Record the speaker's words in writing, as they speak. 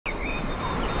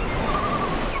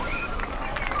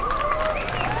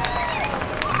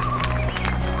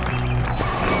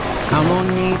I'm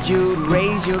gonna need you to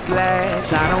raise your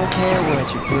glass. I don't care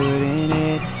what you put in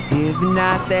it. Here's the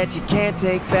nights that you can't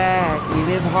take back. We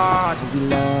live hard, but we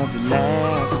love to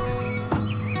laugh.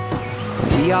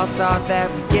 We all thought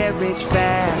that we'd get rich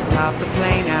fast. Hopped the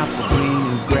plane out for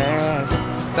greener grass.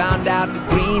 Found out the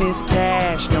green is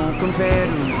cash. Don't compare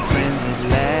to the friends that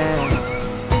last.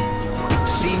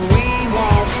 See, we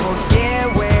won't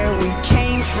forget where we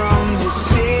came from. The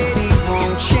city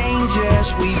won't change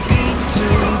us. We beat to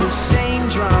the same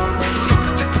drum.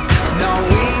 No,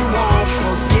 we won't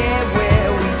forget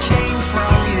where we came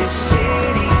from. The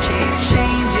city can't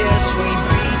change us. We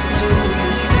beat to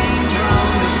the same drum,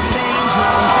 the same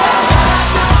drum.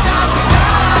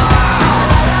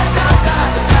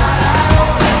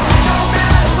 No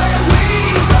matter where we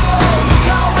go, we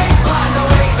always find a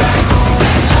way back home.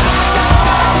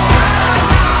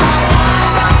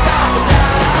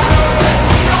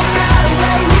 No matter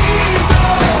where we go,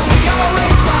 we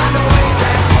always find a way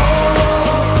back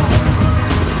home.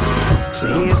 So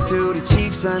here's to the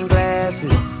cheap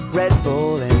sunglasses, Red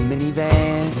Bull and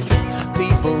minivans, and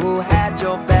people who had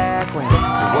your back when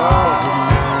the world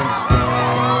didn't understand.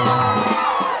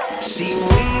 See,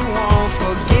 we won't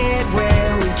forget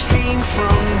where we came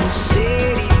from. The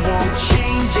city won't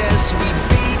change us. We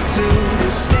beat to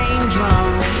the same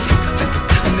drum.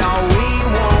 No, we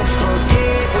won't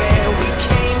forget where we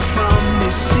came from.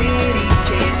 The city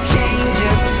can't change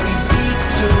us. We beat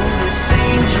to the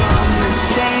same drum, the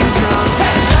same drum.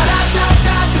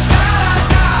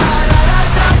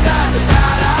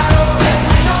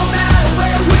 No matter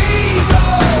where we go,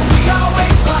 we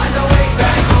always find a way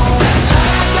back home.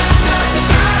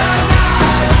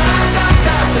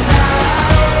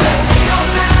 No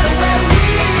matter where we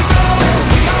go,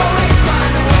 we always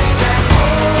find a way back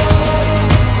home.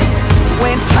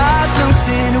 When time's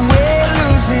losing, we're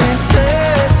losing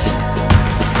touch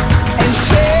and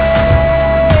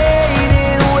fading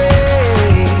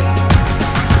away,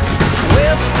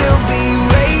 we'll still be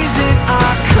raising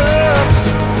our cups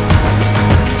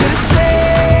to the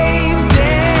same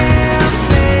damn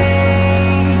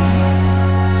thing.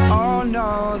 Oh no,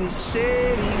 this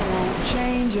city won't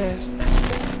change us.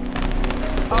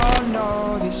 Oh no,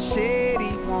 this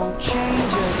city won't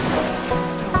change us.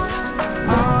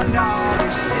 Oh no,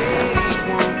 this city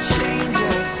won't change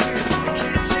us.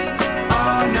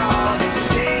 Oh no, this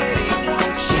city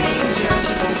won't change us.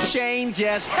 Won't change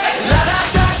us. Hey, la da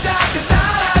da da da da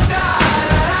da,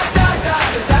 la da da da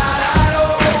da da.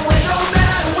 And no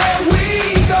matter where we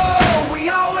go, we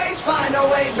always find a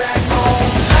way back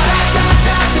home. La da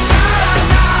da da da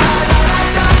da, la da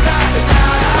da da da da.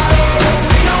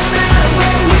 No matter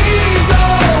where we go,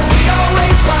 we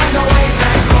always find a way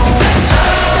back home.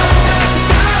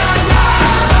 La da da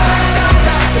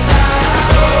da da da,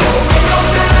 no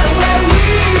matter where we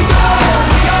go,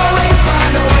 we always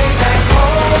find a way back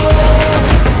home.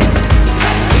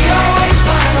 We always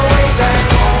find a way back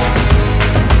home.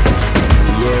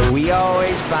 Yeah, we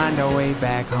always find our way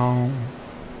back home.